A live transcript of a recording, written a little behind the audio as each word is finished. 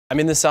I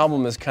mean, this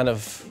album is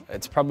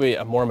it's probably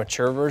a more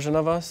mature version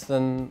of us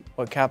than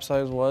what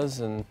Capsize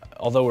was, and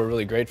although we're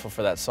really grateful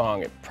for that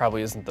song, it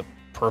probably isn't the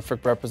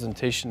perfect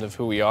representation of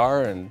who we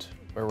are and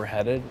where we're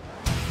headed.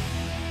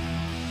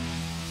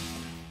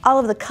 All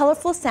of the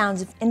colorful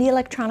sounds of indie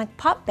electronic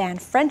pop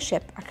band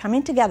Friendship are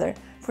coming together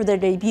for their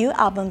debut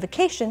album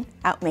Vacation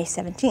out May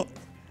 17th.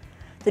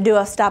 The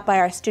duo stopped by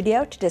our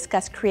studio to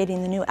discuss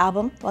creating the new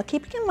album while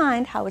keeping in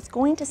mind how it's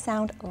going to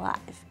sound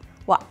live.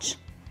 Watch.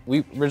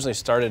 We originally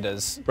started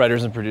as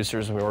writers and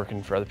producers, and we were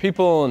working for other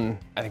people, and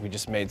I think we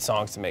just made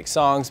songs to make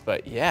songs,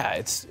 but yeah,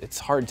 it's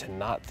hard to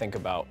not think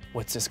about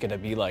what's this gonna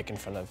be like in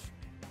front of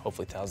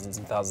hopefully thousands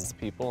and thousands of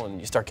people, and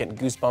you start getting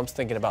goosebumps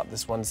thinking about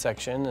this one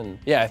section, and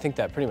yeah, I think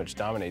that pretty much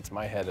dominates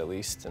my head at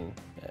least, and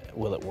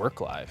will it work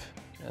live?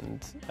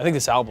 And I think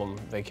this album,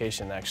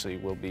 Vacation, actually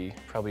will be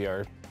probably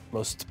our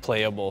most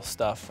playable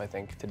stuff, I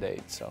think, to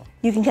date. So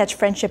you can catch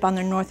Friendship on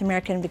their North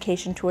American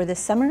vacation tour this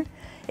summer.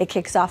 It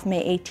kicks off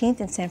May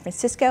 18th in San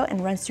Francisco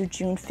and runs through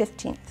June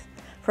 15th.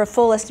 For a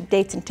full list of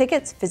dates and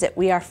tickets, visit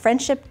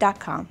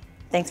wearefriendship.com.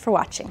 Thanks for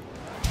watching.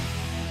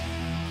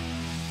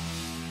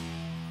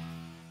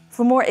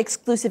 For more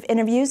exclusive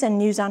interviews and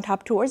news on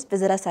top tours,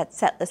 visit us at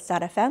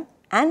setlist.fm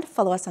and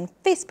follow us on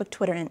Facebook,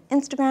 Twitter, and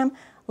Instagram.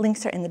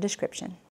 Links are in the description.